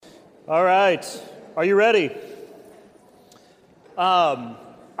All right. Are you ready?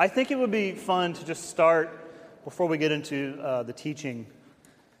 I think it would be fun to just start, before we get into the teaching,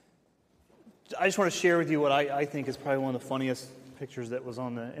 I just want to share with you what I think is probably one of the funniest pictures that was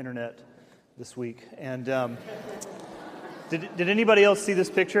on the internet this week. And did anybody else see this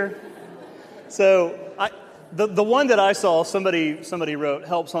picture? So the one that I saw, somebody wrote,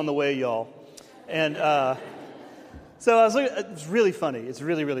 "Help's on the way, y'all." And so I was looking, it's really funny. It's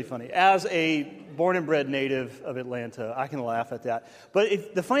really, really funny. As a born and bred native of Atlanta, I can laugh at that.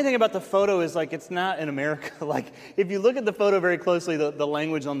 But the funny thing about the photo is, like, it's not in America. Like, if you look at the photo very closely, the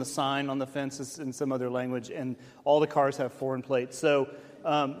language on the sign on the fence is in some other language, and all the cars have foreign plates. So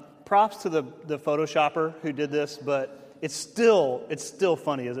props to the Photoshopper who did this, but it's still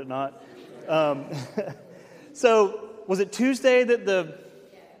funny, is it not? So was it Tuesday that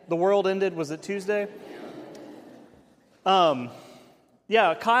the world ended? Was it Tuesday?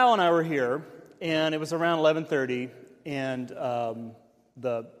 Yeah, Kyle and I were here, and it was around 11:30, and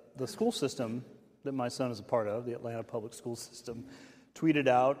the school system that my son is a part of, the Atlanta Public School System, tweeted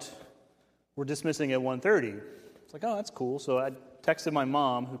out, "We're dismissing at 1:30. It's like, oh, that's cool. So I texted my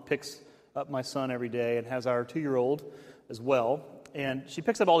mom, who picks up my son every day and has our 2-year-old as well, and she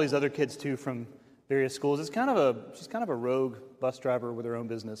picks up all these other kids too from various schools. She's kind of a rogue bus driver with her own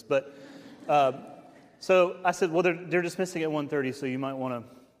business, but. So I said, well, they're dismissing at 1:30, so you might want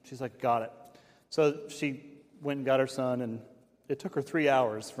to. She's like, got it. So she went and got her son, and it took her 3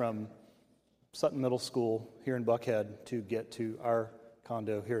 hours from Sutton Middle School here in Buckhead to get to our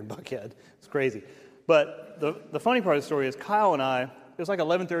condo here in Buckhead. It's crazy. But the funny part of the story is Kyle and I, it was like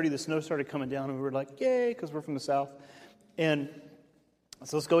 11:30, the snow started coming down, and we were like, yay, because we're from the South. And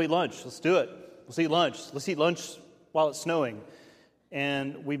so let's go eat lunch. Let's do it. Let's eat lunch. Let's eat lunch while it's snowing.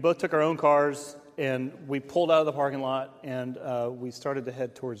 And we both took our own cars, and we pulled out of the parking lot, and we started to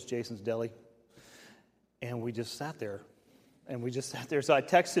head towards Jason's Deli. And we just sat there. So I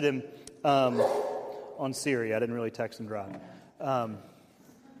texted him on Siri. I didn't really text and drive.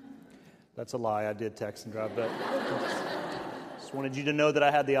 That's a lie. I did text and drive, but just wanted you to know that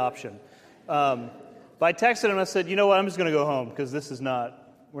I had the option. But I texted him, and I said, you know what, I'm just going to go home, because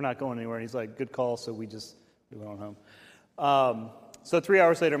we're not going anywhere. And he's like, good call, so we went on home. So 3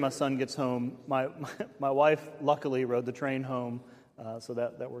 hours later, my son gets home. My wife, luckily, rode the train home, so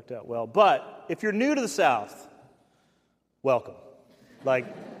that worked out well. But if you're new to the South, welcome. Like,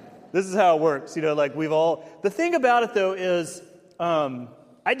 this is how it works. You know, like the thing about it, though, is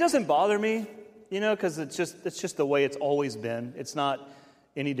it doesn't bother me, you know, because it's just the way it's always been. It's not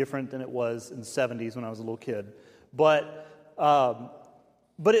any different than it was in the 70s when I was a little kid. But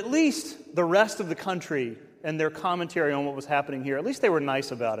at least the rest of the country and their commentary on what was happening here, at least they were nice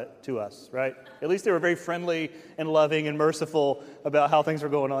about it to us, right? At least they were very friendly and loving and merciful about how things were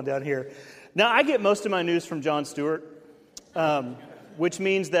going on down here. Now, I get most of my news from Jon Stewart, which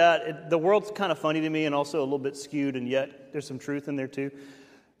means that the world's kind of funny to me and also a little bit skewed, and yet there's some truth in there too.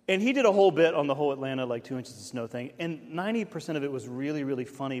 And he did a whole bit on the whole Atlanta, like 2 inches of snow thing, and 90% of it was really, really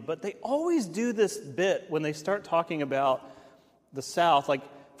funny. But they always do this bit when they start talking about the South, like,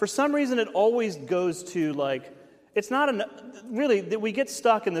 for some reason, it always goes to, like, it's not really that we get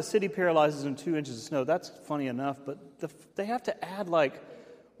stuck and the city paralyzes in 2 inches of snow. That's funny enough, but they have to add, like,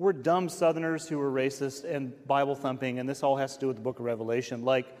 we're dumb Southerners who are racist and Bible thumping, and this all has to do with the book of Revelation.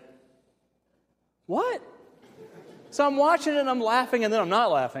 Like, what? So I'm watching it and I'm laughing, and then I'm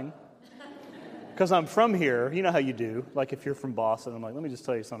not laughing because I'm from here. You know how you do. Like, if you're from Boston, I'm like, let me just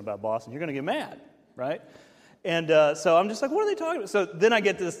tell you something about Boston. You're going to get mad, right? And so I'm just like, what are they talking about? So then I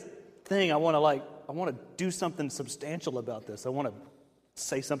get this thing. I want to do something substantial about this. I want to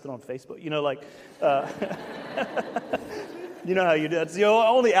say something on Facebook. You know, like, you know how you do. It's the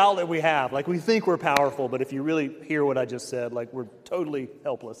only outlet we have. Like, we think we're powerful, but if you really hear what I just said, like, we're totally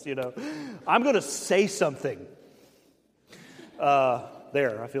helpless. You know, I'm going to say something.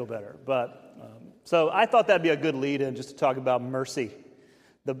 There, I feel better. But so I thought that'd be a good lead-in just to talk about mercy,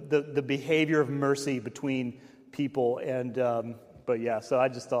 the behavior of mercy between people. And but yeah, so I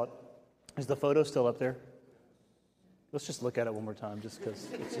just thought, is the photo still up there? Let's just look at it one more time, just because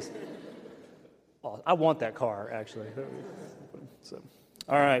it's just. Oh, I want that car, actually. So,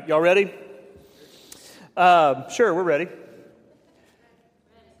 all right, y'all ready? Sure, we're ready.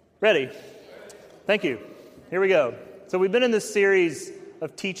 Ready? Thank you. Here we go. So we've been in this series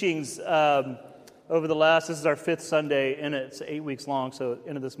of teachings over the this is our 5th Sunday, and it's 8 weeks long, so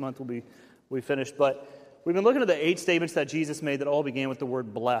end of this month we'll be finished. But we've been looking at the 8 statements that Jesus made that all began with the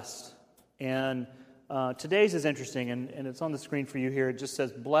word blessed. And today's is interesting, and it's on the screen for you here. It just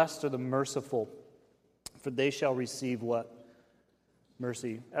says, blessed are the merciful, for they shall receive what?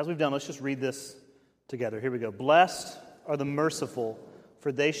 mercy. As we've done, let's just read this together. Here we go. Blessed are the merciful,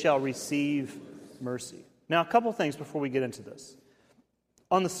 for they shall receive mercy. Now, a couple things before we get into this.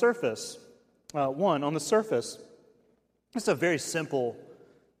 On the surface, it's a very simple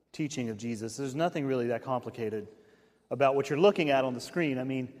teaching of Jesus. There's nothing really that complicated about what you're looking at on the screen. I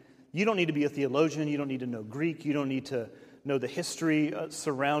mean, you don't need to be a theologian. You don't need to know Greek. You don't need to know the history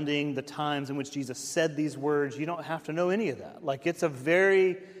surrounding the times in which Jesus said these words. You don't have to know any of that. Like, it's a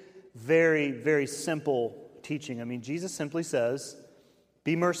very, very, very simple teaching. I mean, Jesus simply says,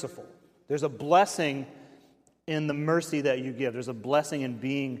 be merciful. There's a blessing in the mercy that you give. There's a blessing in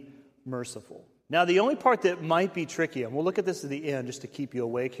being merciful. Now, the only part that might be tricky, and we'll look at this at the end just to keep you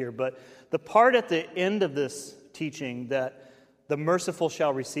awake here, but the part at the end of this teaching that the merciful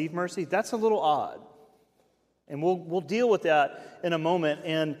shall receive mercy, that's a little odd. And we'll deal with that in a moment,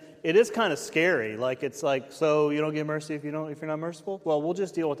 and it is kind of scary. Like, it's like, so you don't get mercy if you're not merciful? Well, we'll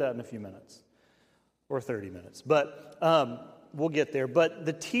just deal with that in a few minutes, or 30 minutes. But we'll get there. But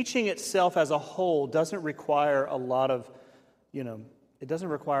the teaching itself as a whole doesn't require a lot of, it doesn't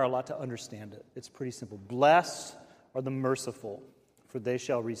require a lot to understand it. It's pretty simple. Blessed are the merciful, for they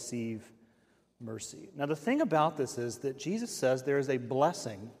shall receive mercy. Now, the thing about this is that Jesus says there is a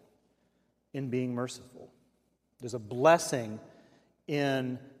blessing in being merciful. There's a blessing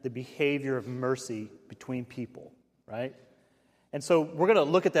in the behavior of mercy between people, right? And so we're going to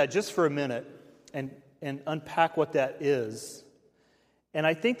look at that just for a minute and unpack what that is. And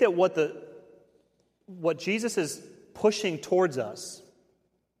I think that what Jesus is pushing towards us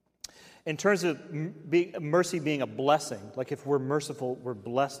in terms of mercy being a blessing, like if we're merciful, we're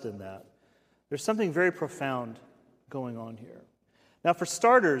blessed in that, there's something very profound going on here. Now, for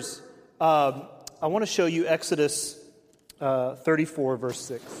starters, I want to show you Exodus 34, verse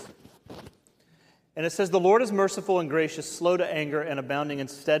 6. And it says, the Lord is merciful and gracious, slow to anger, and abounding in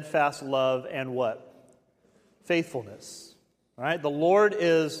steadfast love and what? Faithfulness. All right? The Lord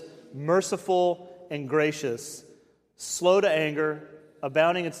is merciful and gracious, slow to anger,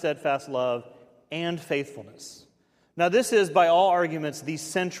 abounding in steadfast love, and faithfulness. Now, this is, by all arguments, the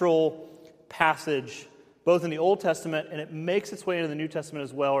central passage both in the Old Testament, and it makes its way into the New Testament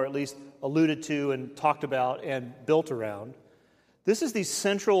as well, or at least alluded to and talked about and built around. This is the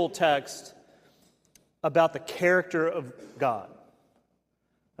central text about the character of God.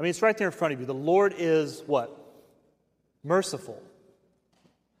 I mean, it's right there in front of you. The Lord is what? Merciful.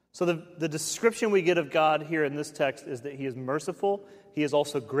 So the description we get of God here in this text is that He is merciful. He is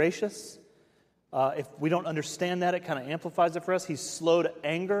also gracious. If we don't understand that, it kind of amplifies it for us. He's slow to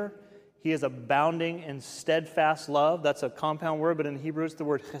anger. He is abounding in steadfast love. That's a compound word, but in Hebrew it's the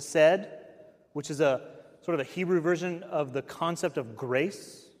word chesed, which is a sort of a Hebrew version of the concept of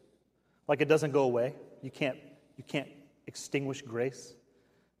grace. Like, it doesn't go away. You can't extinguish grace.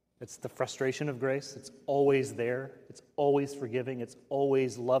 It's the frustration of grace. It's always there. It's always forgiving. It's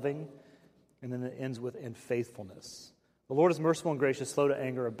always loving. And then it ends with in faithfulness. The Lord is merciful and gracious, slow to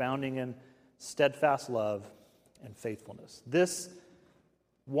anger, abounding in steadfast love and faithfulness. This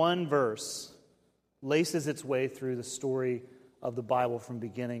one verse laces its way through the story of the Bible from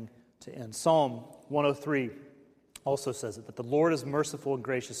beginning to end. Psalm 103 also says it, that the Lord is merciful and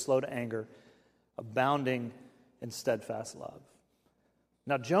gracious, slow to anger, abounding in steadfast love.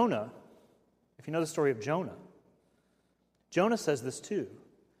 Now, Jonah, if you know the story of Jonah, Jonah says this too,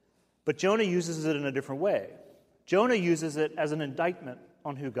 but Jonah uses it in a different way. Jonah uses it as an indictment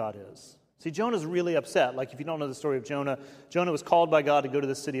on who God is. See, Jonah's really upset. Like, if you don't know the story of Jonah, Jonah was called by God to go to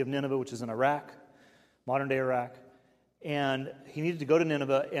the city of Nineveh, which is in Iraq, modern-day Iraq, and he needed to go to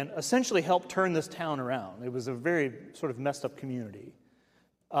Nineveh and essentially help turn this town around. It was a very sort of messed up community.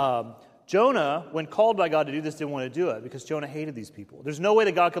 Jonah, when called by God to do this, didn't want to do it because Jonah hated these people. There's no way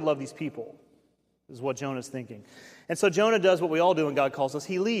that God could love these people, is what Jonah's thinking. And so Jonah does what we all do when God calls us.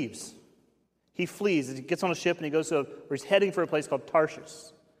 He leaves. He flees. He gets on a ship and he goes to, or he's heading for a place called Tarshish.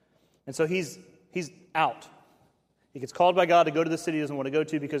 And so he's out. He gets called by God to go to the city he doesn't want to go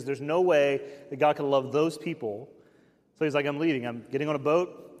to because there's no way that God can love those people. So he's like, I'm leaving. I'm getting on a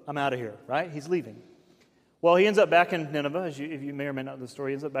boat. I'm out of here, right? He's leaving. Well, he ends up back in Nineveh, if you may or may not know the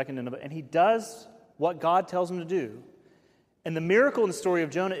story. He ends up back in Nineveh, and he does what God tells him to do. And the miracle in the story of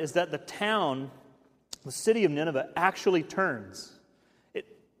Jonah is that the town, the city of Nineveh, actually turns.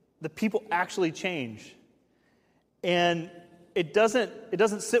 The people actually change. And it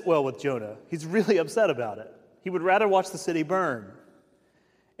doesn't sit well with Jonah. He's really upset about it. He would rather watch the city burn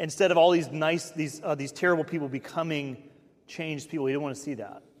instead of all these terrible people becoming changed people. He didn't want to see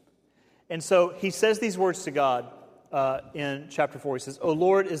that. And so he says these words to God in chapter 4. He says, "O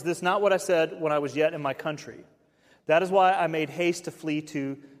Lord, is this not what I said when I was yet in my country? That is why I made haste to flee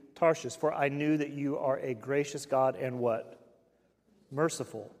to Tarshish, for I knew that you are a gracious God and what?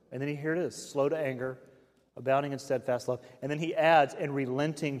 Merciful. And then here it is, slow to anger, abounding in steadfast love. And then he adds, and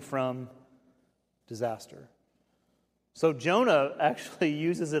relenting from disaster. So Jonah actually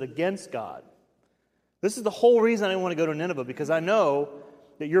uses it against God. This is the whole reason I didn't want to go to Nineveh, because I know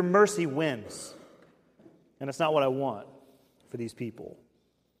that your mercy wins. And it's not what I want for these people.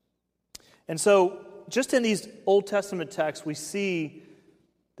 And so, just in these Old Testament texts, we see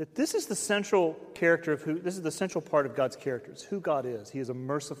that this is the central character of this is the central part of God's character. It's who God is. He is a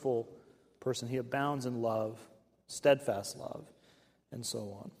merciful person. He abounds in love, steadfast love, and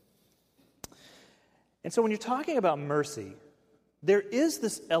so on. And so when you're talking about mercy, there is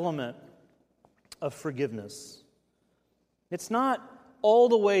this element of forgiveness. It's not all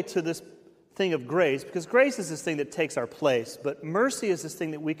the way to this thing of grace, because grace is this thing that takes our place, but mercy is this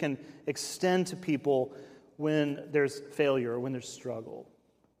thing that we can extend to people when there's failure or when there's struggle.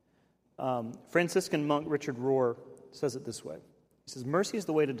 Franciscan monk Richard Rohr says it this way. He says, mercy is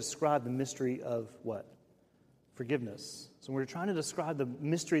the way to describe the mystery of what? Forgiveness. So when we're trying to describe the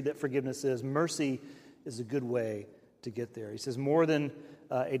mystery that forgiveness is, mercy is a good way to get there. He says, more than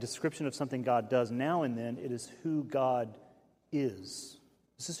a description of something God does now and then, it is who God is.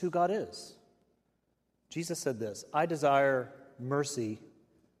 This is who God is. Jesus said this, I desire mercy,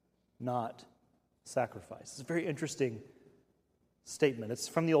 not sacrifice. It's a very interesting statement. It's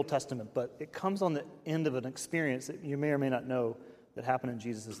from the Old Testament, but it comes on the end of an experience that you may or may not know that happened in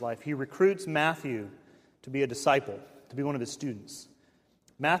Jesus' life. He recruits Matthew to be a disciple, to be one of his students.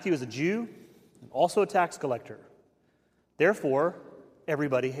 Matthew is a Jew and also a tax collector. Therefore,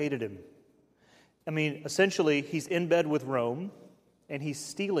 everybody hated him. I mean, essentially, he's in bed with Rome, and he's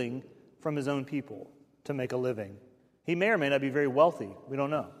stealing from his own people to make a living. He may or may not be very wealthy. We don't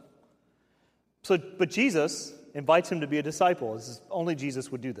know. But Jesus invites him to be a disciple. Only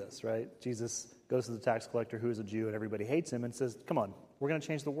Jesus would do this, right? Jesus goes to the tax collector who is a Jew and everybody hates him and says, come on, we're going to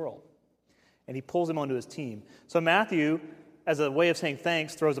change the world. And he pulls him onto his team. So Matthew, as a way of saying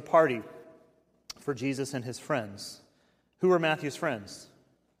thanks, throws a party for Jesus and his friends. Who are Matthew's friends?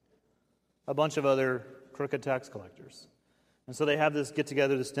 A bunch of other crooked tax collectors. And so they have this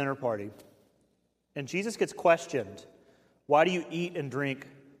get-together, this dinner party. And Jesus gets questioned, why do you eat and drink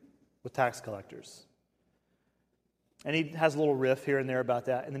with tax collectors? And he has a little riff here and there about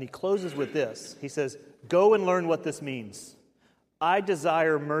that. And then he closes with this. He says, go and learn what this means. I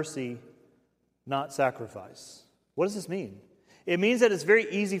desire mercy, not sacrifice. What does this mean? It means that it's very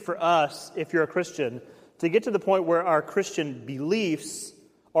easy for us, if you're a Christian, to get to the point where our Christian beliefs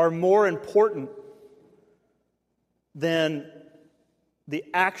are more important than the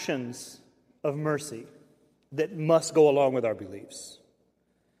actions of mercy that must go along with our beliefs.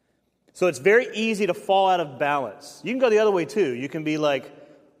 So it's very easy to fall out of balance. You can go the other way too. You can be like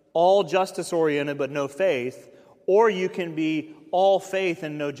all justice-oriented but no faith, or you can be all faith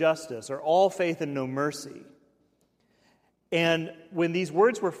and no justice, or all faith and no mercy. And when these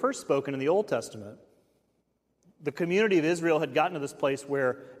words were first spoken in the Old Testament, the community of Israel had gotten to this place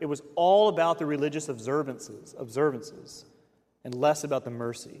where it was all about the religious observances, and less about the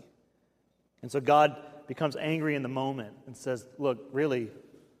mercy. And so God becomes angry in the moment and says, look, really,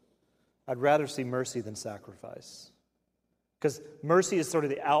 I'd rather see mercy than sacrifice. Because mercy is sort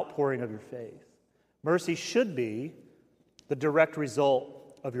of the outpouring of your faith. Mercy should be the direct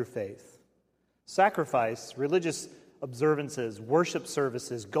result of your faith. Sacrifice, religious observances, worship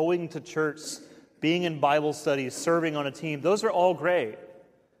services, going to church, being in Bible studies, serving on a team, those are all great.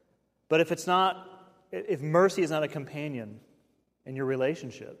 But if mercy is not a companion in your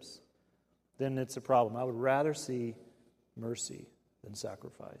relationships, then it's a problem. I would rather see mercy than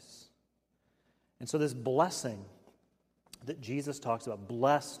sacrifice. And so this blessing that Jesus talks about,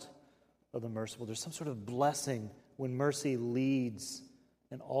 blessed of the merciful, there's some sort of blessing when mercy leads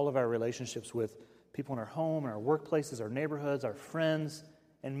in all of our relationships with people in our home, in our workplaces, our neighborhoods, our friends,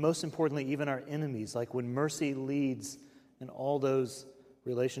 and most importantly, even our enemies. Like when mercy leads in all those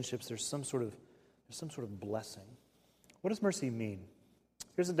relationships, there's some sort of blessing. What does mercy mean?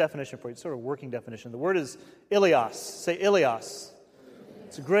 Here's a definition for you, it's sort of a working definition. The word is ilios. Say ilios.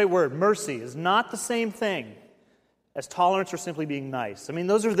 It's a great word. Mercy is not the same thing as tolerance or simply being nice. I mean,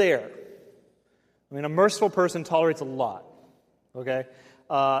 those are there. I mean, a merciful person tolerates a lot. Okay?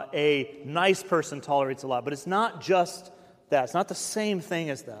 A nice person tolerates a lot. But it's not just that. It's not the same thing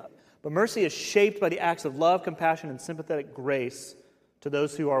as that. But mercy is shaped by the acts of love, compassion, and sympathetic grace to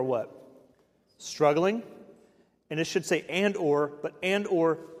those who are what? Struggling. And it should say and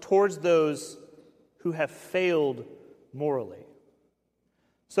or towards those who have failed morally.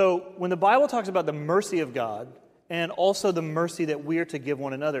 So when the Bible talks about the mercy of God and also the mercy that we are to give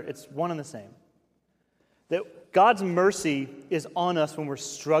one another. It's one and the same. That God's mercy is on us when we're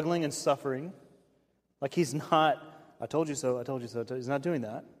struggling and suffering. Like He's not, I told you so, I told you so. He's not doing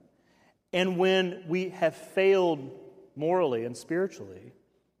that. And when we have failed morally and spiritually,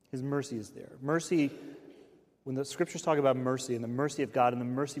 His mercy is there. Mercy, when the Scriptures talk about mercy and the mercy of God and the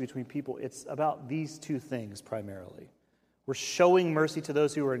mercy between people, it's about these two things primarily. We're showing mercy to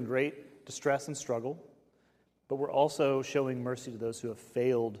those who are in great distress and struggle, but we're also showing mercy to those who have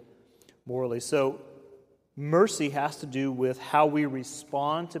failed morally. So mercy has to do with how we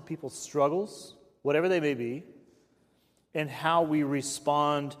respond to people's struggles, whatever they may be, and how we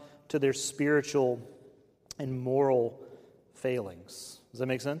respond to their spiritual and moral failings. Does that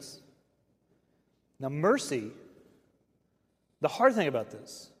make sense? Now, mercy, the hard thing about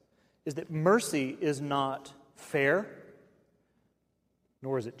this is that mercy is not fair,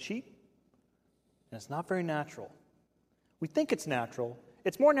 nor is it cheap, and it's not very natural. We think it's natural.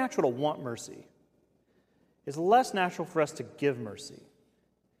 It's more natural to want mercy. It's less natural for us to give mercy.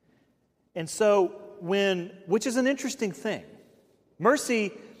 And so, which is an interesting thing.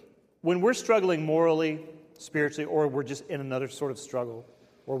 Mercy, when we're struggling morally, spiritually, or we're just in another sort of struggle,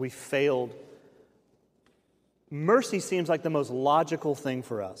 or we failed, mercy seems like the most logical thing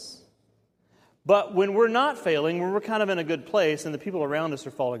for us. But when we're not failing, when we're kind of in a good place and the people around us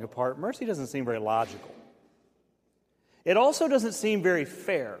are falling apart, mercy doesn't seem very logical. It also doesn't seem very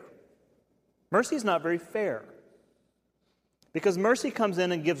fair. Mercy is not very fair. Because mercy comes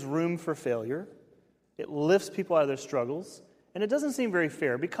in and gives room for failure. It lifts people out of their struggles. And it doesn't seem very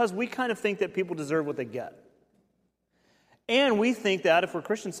fair because we kind of think that people deserve what they get. And we think that, if we're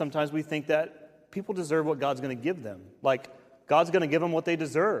Christians sometimes, we think that people deserve what God's going to give them. Like, God's going to give them what they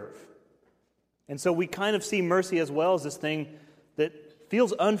deserve. And so we kind of see mercy as well as this thing that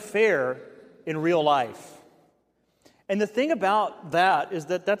feels unfair in real life. And the thing about that is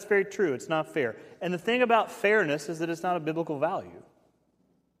that that's very true. It's not fair. And the thing about fairness is that it's not a biblical value,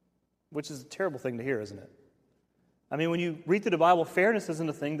 which is a terrible thing to hear, isn't it? I mean, when you read through the Bible, fairness isn't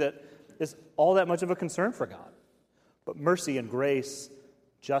a thing that is all that much of a concern for God. But mercy and grace,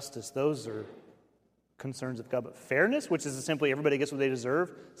 justice, those are concerns of God. But fairness, which is simply everybody gets what they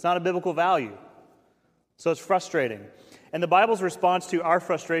deserve, it's not a biblical value. So it's frustrating. And the Bible's response to our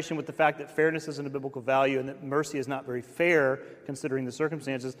frustration with the fact that fairness isn't a biblical value and that mercy is not very fair considering the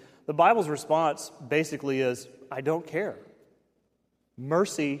circumstances, the Bible's response basically is, I don't care.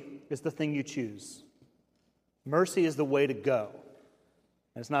 Mercy is the thing you choose. Mercy is the way to go.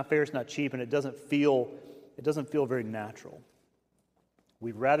 And it's not fair, it's not cheap, and it doesn't feel very natural.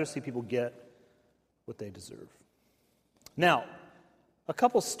 We'd rather see people get what they deserve. Now, a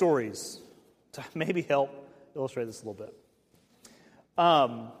couple stories to maybe help illustrate this a little bit.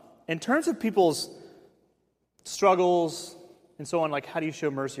 In terms of people's struggles and so on, like how do you show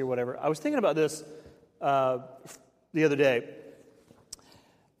mercy or whatever, I was thinking about this the other day.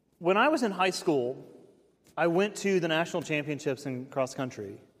 When I was in high school, I went to the national championships in cross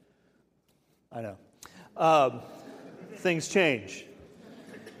country. I know. Things change.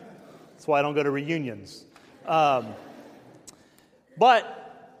 That's why I don't go to reunions. But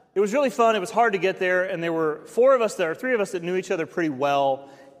it was really fun. It was hard to get there, and there were three of us that knew each other pretty well,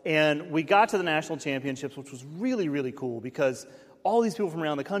 and we got to the national championships, which was really, really cool because all these people from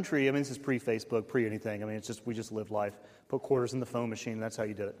around the country, I mean, this is pre-Facebook, pre-anything. I mean, we just lived life, put quarters in the phone machine, and that's how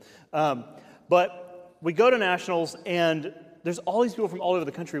you did it. But we go to nationals, and there's all these people from all over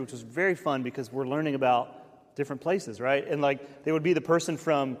the country, which was very fun because we're learning about different places, right? And like, there would be the person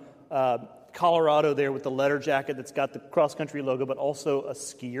from Colorado there with the letter jacket that's got the cross-country logo, but also a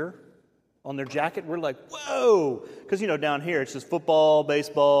skier on their jacket. We're like, whoa! Because, down here it's just football,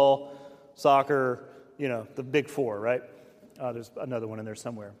 baseball, soccer, the big four, right? There's another one in there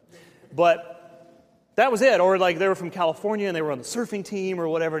somewhere. But that was it. Or like they were from California and they were on the surfing team or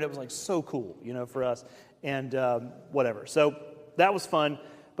whatever, and it was like so cool, for us. And whatever. So that was fun.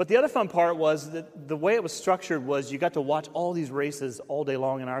 But the other fun part was that the way it was structured was you got to watch all these races all day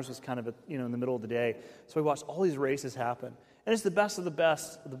long, and ours was kind of in the middle of the day. So we watched all these races happen. And it's the best of the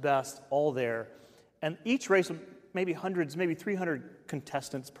best of the best all there. And each race, maybe hundreds, maybe 300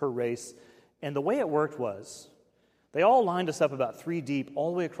 contestants per race. And the way it worked was they all lined us up about 3 deep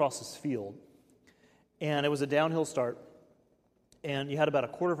all the way across this field. And it was a downhill start. And you had about a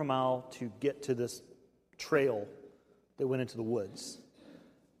quarter of a mile to get to this trail that went into the woods.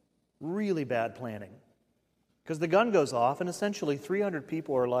 Really bad planning. Because the gun goes off, and essentially 300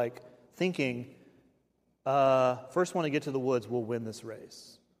 people are like thinking, first one to get to the woods will win this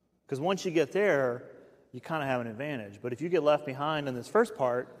race. Because once you get there, you kind of have an advantage. But if you get left behind in this first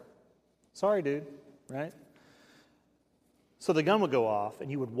part, sorry, dude, right? So the gun would go off,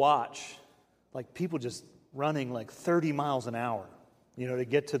 and you would watch, like, people just running like 30 miles an hour, to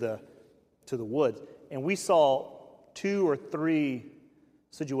get to the woods. And we saw 2 or 3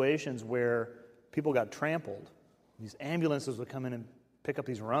 situations where people got trampled. These ambulances would come in and pick up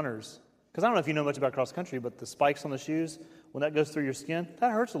these runners. Because I don't know if you know much about cross country, but the spikes on the shoes, when that goes through your skin,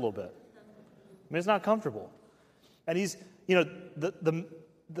 that hurts a little bit. I mean, it's not comfortable. And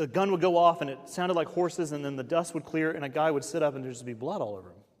the gun would go off, and it sounded like horses, and then the dust would clear, and a guy would sit up, and there'd just be blood all over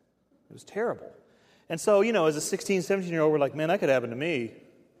him. It was terrible. And so, as a 16, 17-year-old, we're like, man, that could happen to me.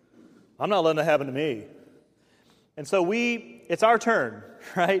 I'm not letting it happen to me. And so it's our turn,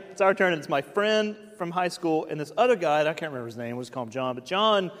 right? It's our turn. It's my friend from high school, and this other guy, I can't remember his name, we'll just call him John, but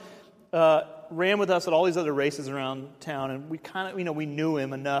John ran with us at all these other races around town, and we kind of, we knew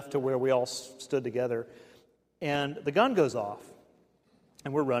him enough to where we all stood together. And the gun goes off,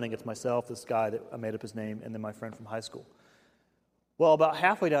 and we're running. It's myself, this guy that I made up his name, and then my friend from high school. Well, about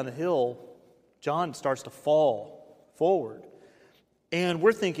halfway down the hill, John starts to fall forward. And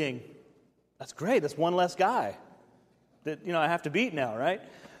we're thinking, that's great, that's one less guy that, I have to beat now, right?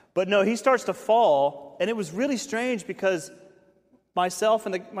 But no, he starts to fall, and it was really strange because myself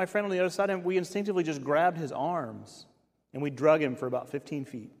and my friend on the other side of him, we instinctively just grabbed his arms, and we drug him for about 15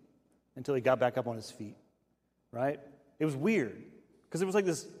 feet until he got back up on his feet, right? It was weird because it was like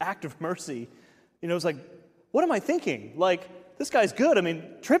this act of mercy. It was like, what am I thinking? Like, this guy's good. I mean,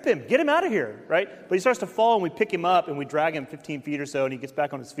 trip him. Get him out of here, right? But he starts to fall, and we pick him up, and we drag him 15 feet or so, and he gets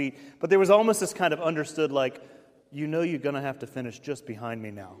back on his feet. But there was almost this kind of understood, like, you're going to have to finish just behind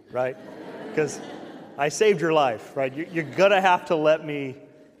me now, right? Because I saved your life, right? You're going to have to let me,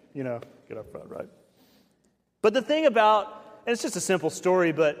 get up front, right? But the thing about, and it's just a simple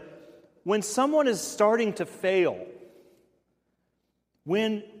story, but when someone is starting to fail,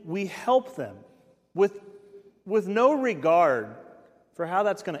 when we help them with no regard for how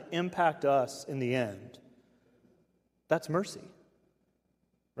that's going to impact us in the end, that's mercy,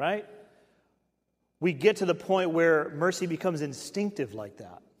 right? We get to the point where mercy becomes instinctive like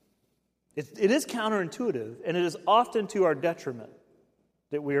that. It is counterintuitive, and it is often to our detriment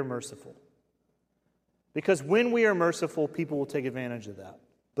that we are merciful. Because when we are merciful, people will take advantage of that.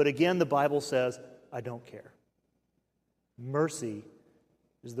 But again, the Bible says, I don't care. Mercy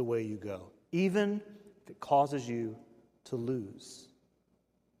is the way you go. Even if it causes you to lose,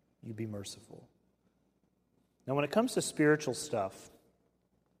 you be merciful. Now, when it comes to spiritual stuff,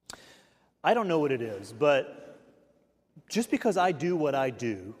 I don't know what it is, but just because I do what I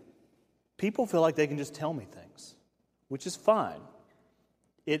do, people feel like they can just tell me things, which is fine.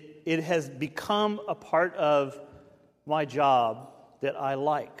 It has become a part of my job that I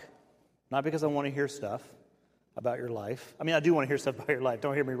like. Not because I want to hear stuff about your life. I mean, I do want to hear stuff about your life,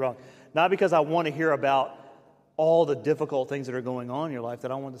 don't hear me wrong. Not because I want to hear about all the difficult things that are going on in your life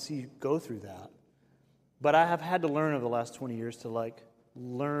that I want to see you go through that. But I have had to learn over the last 20 years to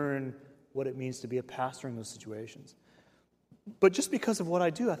learn what it means to be a pastor in those situations. But just because of what I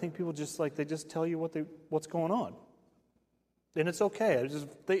do, I think people just they just tell you what's going on. And it's okay.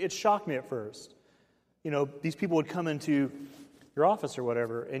 It shocked me at first. These people would come into your office or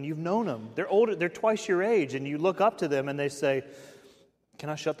whatever, and you've known them. They're older, they're twice your age, and you look up to them and they say, can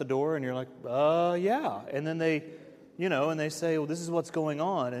I shut the door? And you're like, yeah. And then they, and they say, well, this is what's going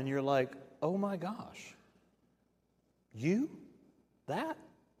on. And you're like, oh my gosh. You? That?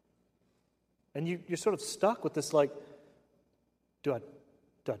 And you're sort of stuck with this do I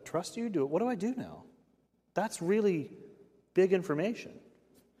trust you? What do I do now? That's really big information.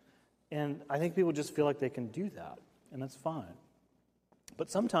 And I think people just feel like they can do that, and that's fine.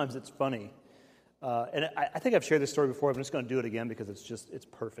 But sometimes it's funny. And I think I've shared this story before, but I'm just going to do it again because it's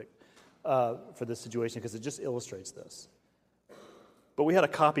perfect for this situation because it just illustrates this. But we had a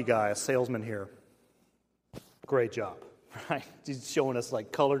copy guy, a salesman here. Great job. Right? He's showing us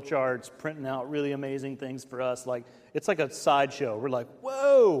color charts, printing out really amazing things for us. It's like a sideshow. We're like,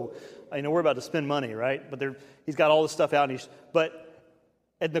 whoa! We're about to spend money, right? But he's got all this stuff out. But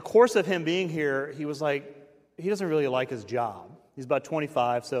in the course of him being here, he was he doesn't really like his job. He's about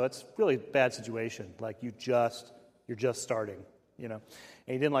 25, so it's really a bad situation. You're just starting, And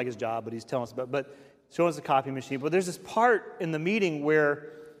he didn't like his job, but he's telling us but showing us the copy machine. But there's this part in the meeting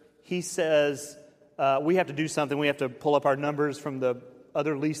where he says, we have to do something. We have to pull up our numbers from the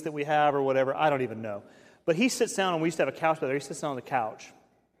other lease that we have or whatever. I don't even know. But he sits down, and we used to have a couch by there. He sits down on the couch.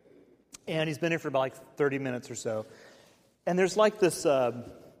 And he's been here for about 30 minutes or so. And there's this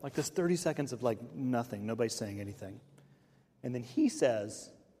 30 seconds of nothing. Nobody's saying anything. And then he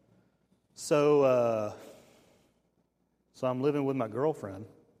says, so I'm living with my girlfriend.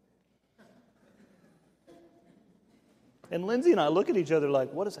 And Lindsay and I look at each other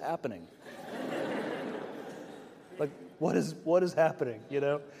like, what is happening? Like, what is happening, you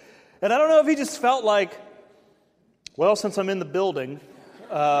know? And I don't know if he just felt like, well, since I'm in the building,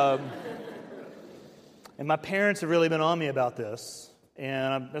 and my parents have really been on me about this,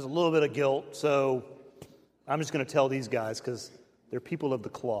 and there's a little bit of guilt, so I'm just going to tell these guys because they're people of the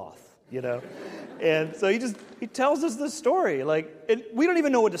cloth, you know? And so he tells us this story, like, and we don't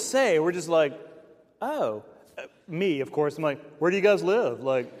even know what to say. We're just like, oh. Me, of course, I'm like, where do you guys live?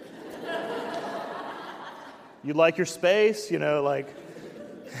 Like, you like your space, you know, like.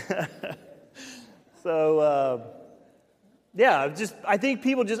 So, yeah, I think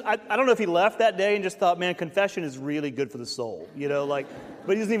people I don't know if he left that day and just thought, man, confession is really good for the soul, you know, like,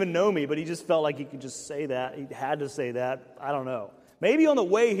 but he doesn't even know me, but he just felt like he could just say that. He had to say that. I don't know. Maybe on the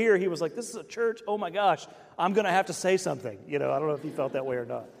way here, he was like, this is a church. Oh, my gosh, I'm going to have to say something. You know, I don't know if he felt that way or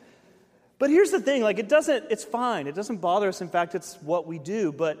not. But here's the thing, like, it's fine. It doesn't bother us. In fact, it's what we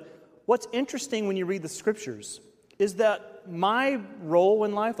do. But what's interesting when you read the scriptures is that my role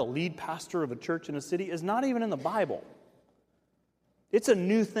in life, the lead pastor of a church in a city, is not even in the Bible. It's a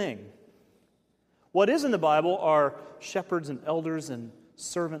new thing. What is in the Bible are shepherds and elders and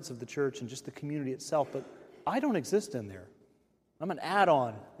servants of the church and just the community itself, but I don't exist in there. I'm an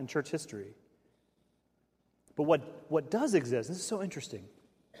add-on in church history. But what does exist, this is so interesting,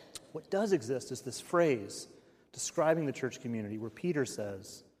 what does exist is this phrase describing the church community where Peter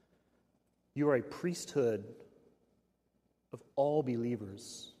says, you are a priesthood of all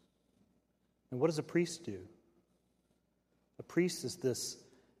believers. And what does a priest do? A priest is this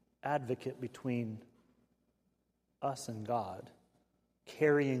advocate between us and God,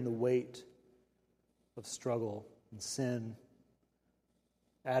 carrying the weight of struggle and sin,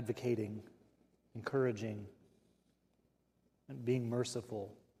 advocating, encouraging, and being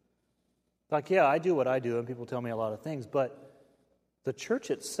merciful. Like, yeah, I do what I do, and people tell me a lot of things, but the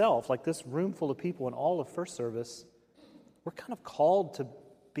church itself, like this room full of people and all of First Service, we're kind of called to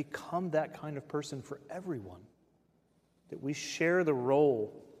become that kind of person for everyone. That we share the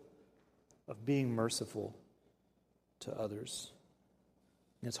role of being merciful to others.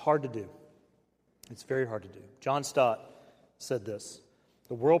 And it's hard to do. It's very hard to do. John Stott said this,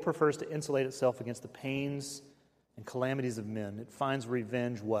 the world prefers to insulate itself against the pains and calamities of men. It finds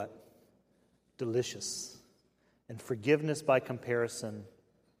revenge what? Delicious. And forgiveness by comparison,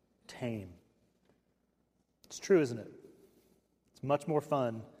 tame. It's true, isn't it? It's much more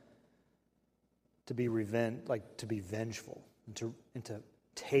fun to be to be vengeful and to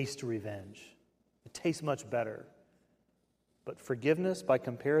taste revenge. It tastes much better. But forgiveness, by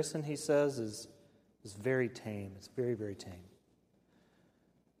comparison, he says, is very tame. It's very, very tame.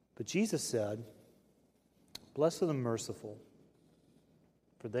 But Jesus said, blessed are the merciful,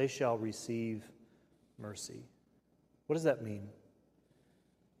 for they shall receive mercy. What does that mean?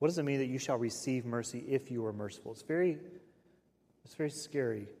 What does it mean that you shall receive mercy if you are merciful? It's very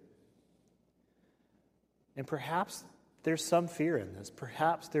scary. And perhaps there's some fear in this.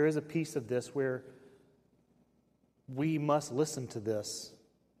 Perhaps there is a piece of this where we must listen to this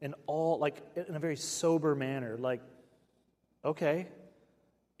in a very sober manner. Like, okay,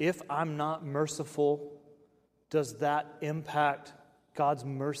 if I'm not merciful, does that impact God's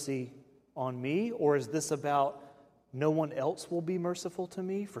mercy on me? Or is this about no one else will be merciful to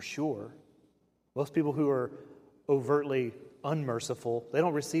me? For sure. Most people who are overtly unmerciful, they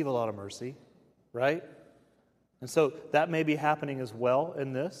don't receive a lot of mercy, right? And so that may be happening as well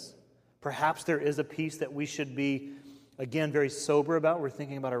in this. Perhaps there is a piece that we should be, again, very sober about. We're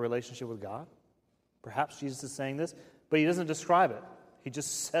thinking about our relationship with God. Perhaps Jesus is saying this, but he doesn't describe it. He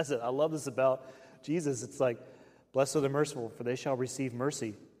just says it. I love this about Jesus. It's like, blessed are the merciful, for they shall receive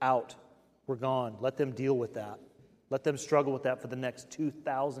mercy. Out. We're gone. Let them deal with that. Let them struggle with that for the next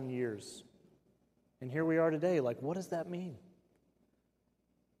 2,000 years. And here we are today. Like, what does that mean?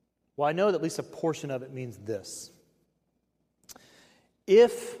 Well, I know that at least a portion of it means this.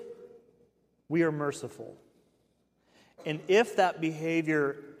 If we are merciful, and if that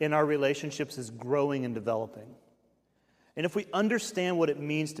behavior in our relationships is growing and developing, and if we understand what it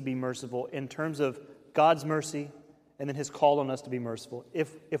means to be merciful in terms of God's mercy and then his call on us to be merciful,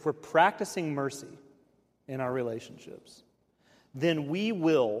 if we're practicing mercy in our relationships, then we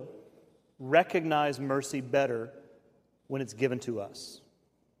will recognize mercy better when it's given to us.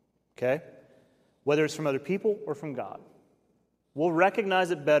 Okay? Whether it's from other people or from God. We'll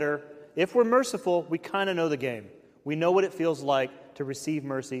recognize it better. If we're merciful, we kind of know the game. We know what it feels like to receive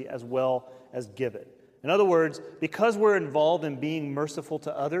mercy as well as give it. In other words, because we're involved in being merciful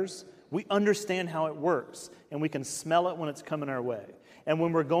to others, we understand how it works, and we can smell it when it's coming our way. And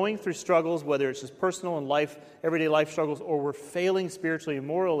when we're going through struggles, whether it's just personal and life, everyday life struggles, or we're failing spiritually and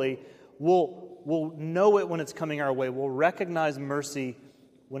morally, we'll know it when it's coming our way. We'll recognize mercy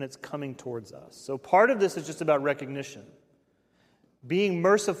when it's coming towards us. So part of this is just about recognition. Being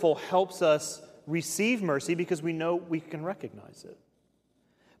merciful helps us receive mercy because we know we can recognize it.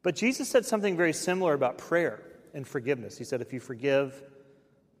 But Jesus said something very similar about prayer and forgiveness. He said, if you forgive,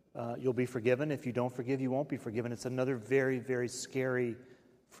 you'll be forgiven. If you don't forgive, you won't be forgiven. It's another very, very scary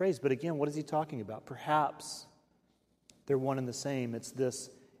phrase. But again, what is he talking about? Perhaps they're one and the same. It's this: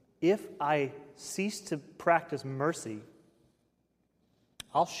 if I cease to practice mercy,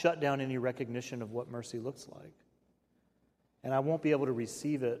 I'll shut down any recognition of what mercy looks like. And I won't be able to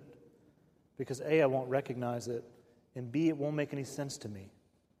receive it because A, I won't recognize it, and B, it won't make any sense to me.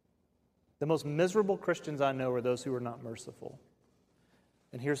 The most miserable Christians I know are those who are not merciful.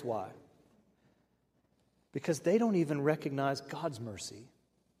 And here's why. Because they don't even recognize God's mercy.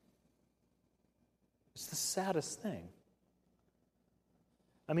 It's the saddest thing.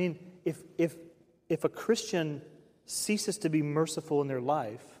 I mean, if a Christian ceases to be merciful in their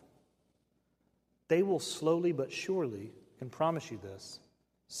life, they will slowly but surely, I can promise you this,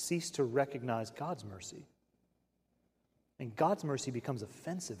 cease to recognize God's mercy. And God's mercy becomes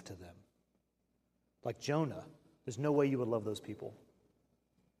offensive to them. Like Jonah, there's no way you would love those people.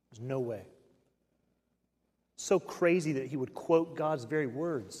 There's no way. So crazy that he would quote God's very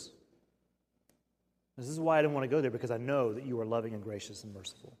words. This is why I didn't want to go there, because I know that you are loving and gracious and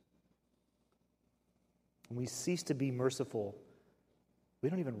merciful. When we cease to be merciful, we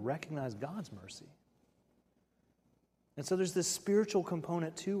don't even recognize God's mercy. And so there's this spiritual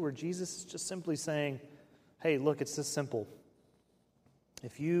component too, where Jesus is just simply saying, hey, look, it's this simple.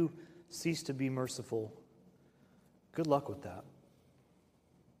 If you cease to be merciful, good luck with that.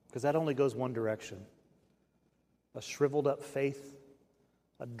 Because that only goes one direction. A shriveled up faith,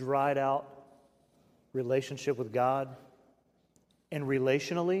 a dried out relationship with God, and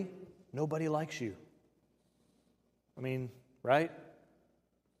relationally, nobody likes you. I mean, right?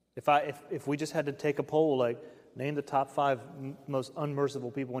 If we just had to take a poll, like, name the top 5 most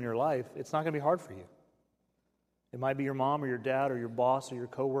unmerciful people in your life, it's not going to be hard for you. It might be your mom or your dad or your boss or your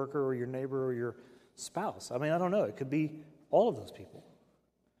coworker or your neighbor or your spouse. I mean, I don't know. It could be all of those people.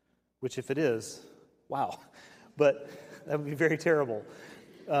 Which, if it is, wow. But that would be very terrible.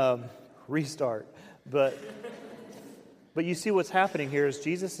 Restart. But you see what's happening here is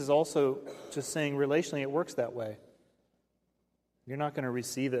Jesus is also just saying relationally it works that way. You're not going to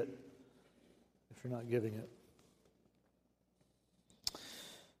receive it if you're not giving it.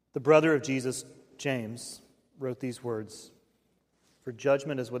 The brother of Jesus, James, wrote these words: "For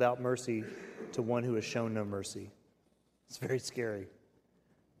judgment is without mercy to one who has shown no mercy." It's very scary.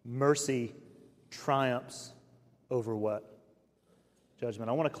 Mercy triumphs over what? Judgment.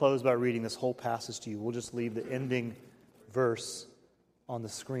 I want to close by reading this whole passage to you. We'll just leave the ending verse on the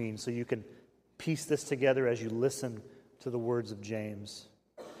screen so you can piece this together as you listen to the words of James.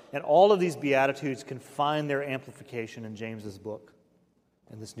 And all of these Beatitudes can find their amplification in James's book,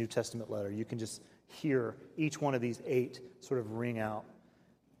 in this New Testament letter. You can just hear each one of these 8 sort of ring out.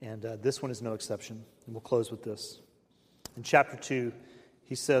 And this one is no exception. And we'll close with this. In chapter 2,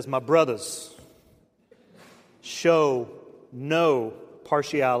 he says, "My brothers, show no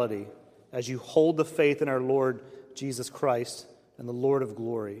partiality as you hold the faith in our Lord Jesus Christ and the Lord of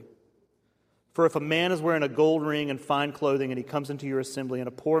glory. For if a man is wearing a gold ring and fine clothing and he comes into your assembly, and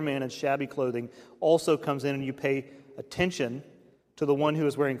a poor man in shabby clothing also comes in, and you pay attention to the one who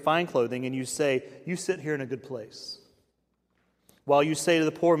is wearing fine clothing, and you say, 'You sit here in a good place,' while you say to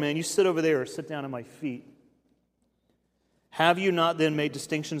the poor man, 'You sit over there, or sit down at my feet,' have you not then made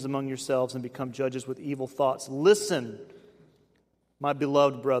distinctions among yourselves and become judges with evil thoughts? Listen, my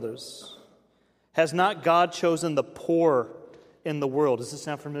beloved brothers. Has not God chosen the poor in the world?" Does this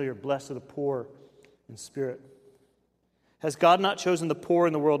sound familiar? Blessed are the poor in spirit. "Has God not chosen the poor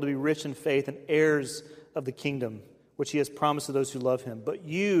in the world to be rich in faith and heirs of the kingdom, which he has promised to those who love him? But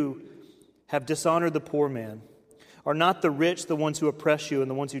you have dishonored the poor man. Are not the rich the ones who oppress you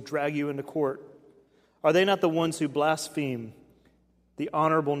and the ones who drag you into court? Are they not the ones who blaspheme the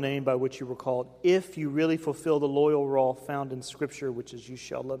honorable name by which you were called? If you really fulfill the loyal law found in Scripture, which is, 'You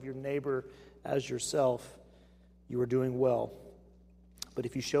shall love your neighbor as yourself,' you are doing well. But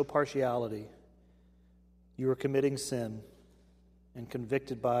if you show partiality, you are committing sin and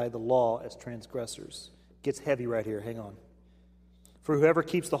convicted by the law as transgressors." It gets heavy right here. Hang on. "For whoever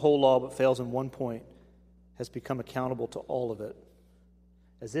keeps the whole law but fails in one point has become accountable to all of it."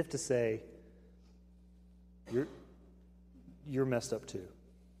 As if to say, you're messed up too.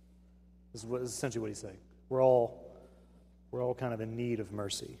 This is essentially what he's saying. We're all We're all kind of in need of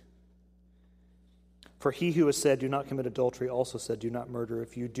mercy. For he who has said, do not commit adultery, also said, do not murder.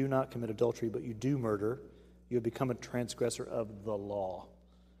 If you do not commit adultery, but you do murder, you have become a transgressor of the law.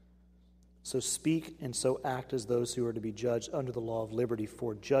 So speak and so act as those who are to be judged under the law of liberty,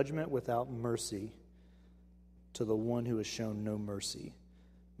 for judgment without mercy to the one who has shown no mercy.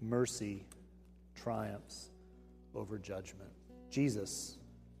 Mercy triumphs over judgment. Jesus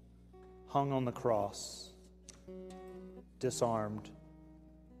hung on the cross, disarmed,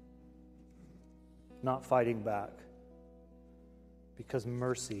 not fighting back, because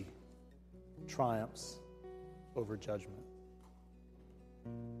mercy triumphs over judgment.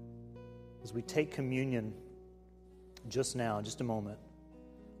 As we take communion just now, in just a moment,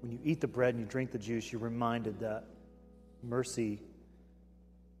 when you eat the bread and you drink the juice, you're reminded that mercy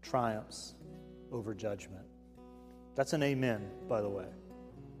triumphs over judgment. That's an amen, by the way.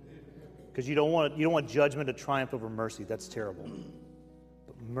 Because you don't want judgment to triumph over mercy. That's terrible.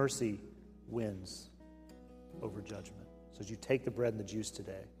 But mercy wins over judgment. So as you take the bread and the juice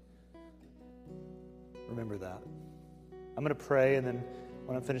today, remember that. I'm going to pray, and then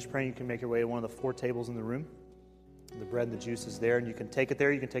when I'm finished praying, you can make your way to one of the 4 tables in the room. The bread and the juice is there, and you can take it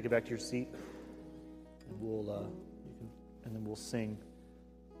there. You can take it back to your seat, and we'll sing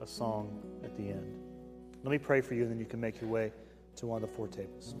a song at the end. Let me pray for you, and then you can make your way to one of the 4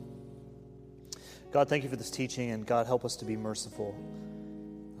 tables. God, thank you for this teaching, and God, help us to be merciful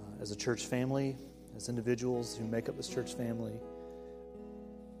as a church family, as individuals who make up this church family.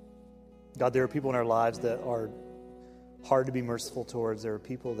 God, there are people in our lives that are hard to be merciful towards. There are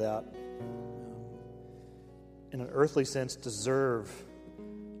people that, in an earthly sense, deserve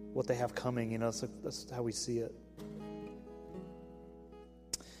what they have coming. That's how we see it.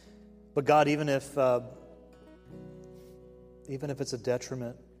 But God, even if it's a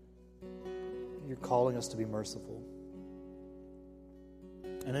detriment, you're calling us to be merciful.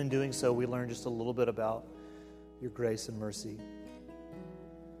 And in doing so, we learn just a little bit about your grace and mercy,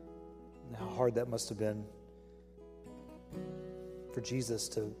 and how hard that must have been for Jesus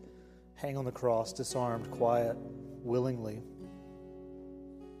to hang on the cross, disarmed, quiet, willingly.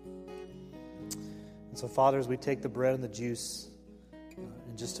 And so, Father, as we take the bread and the juice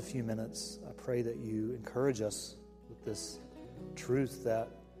in just a few minutes, I pray that you encourage us with this truth that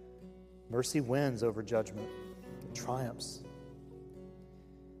mercy wins over judgment. It triumphs.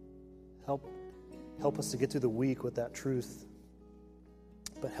 Help us to get through the week with that truth,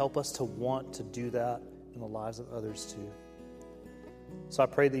 but help us to want to do that in the lives of others too. So I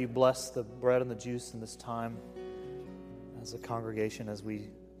pray that you bless the bread and the juice in this time as a congregation, as we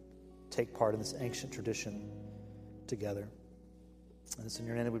take part in this ancient tradition together. And it's in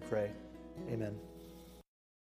your name that we pray. Amen.